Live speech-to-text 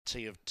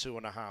of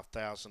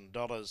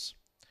 $2,500.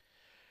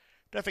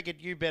 Don't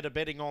forget you better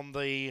betting on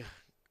the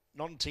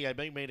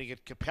non-TAB meeting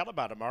at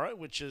Capalaba tomorrow,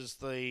 which is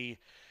the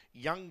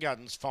Young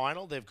Guns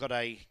final. They've got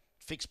a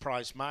fixed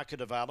price market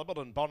available,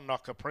 and Bon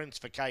Knocker Prince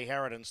for Kay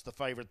Harridan's the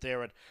favourite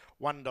there at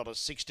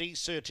 $1.60.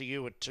 Sir to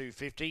You at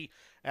 $2.50.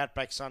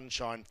 Outback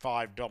Sunshine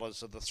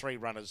 $5 are the three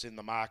runners in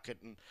the market,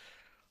 and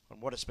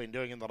what it's been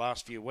doing in the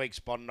last few weeks,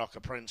 Bon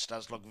Knocker Prince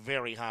does look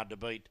very hard to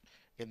beat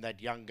in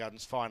that Young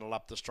Guns final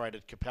up the straight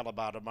at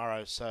Capalaba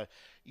tomorrow. So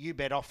you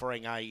bet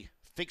offering a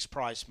fixed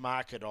price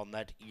market on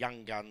that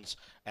Young Guns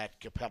at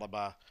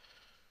Capalaba.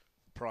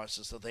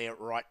 Prices are there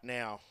right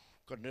now.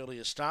 Got an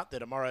earlier start there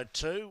tomorrow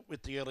too,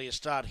 with the earlier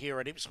start here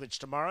at Ipswich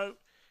tomorrow.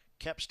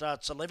 Cap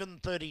starts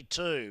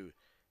 11:32.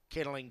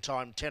 Kettling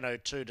time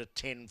 10:02 to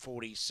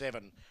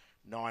 10:47.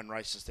 9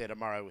 races there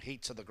tomorrow.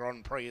 Heats of the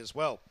Grand Prix as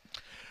well.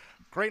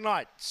 Green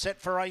light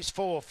set for race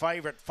 4.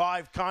 Favourite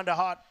 5 Kinda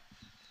Hot.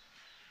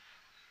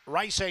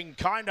 Racing,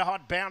 Kinda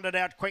Hot bounded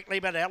out quickly,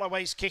 but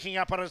Eloise kicking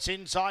up on its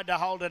inside to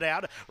hold it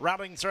out.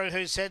 Running through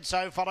Who Said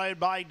So,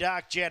 followed by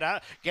Dark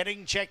Jetta.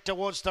 Getting checked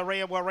towards the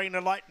rear,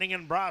 Warina Lightning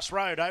and Brass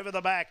Road. Over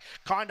the back,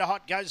 Kinda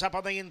Hot goes up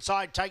on the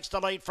inside, takes the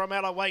lead from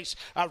Eloise.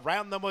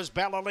 Around them was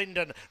Bella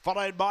Linden,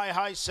 followed by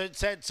Who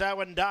Said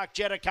So and Dark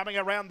Jetta coming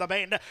around the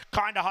bend.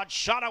 Kinda Hot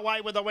shot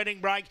away with the winning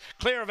break,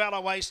 clear of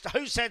Eloise.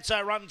 Who Said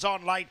So runs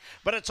on late,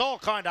 but it's all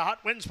Kinda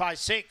Hot, wins by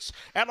 6.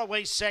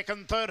 Eloise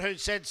second, third Who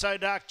Said So,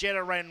 Dark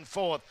Jetta ran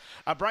fourth.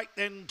 A break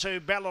then to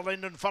Bella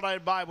Linden,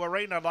 followed by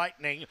Warina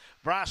Lightning,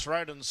 Brass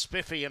Road and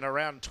Spiffy in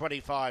around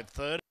 25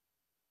 third.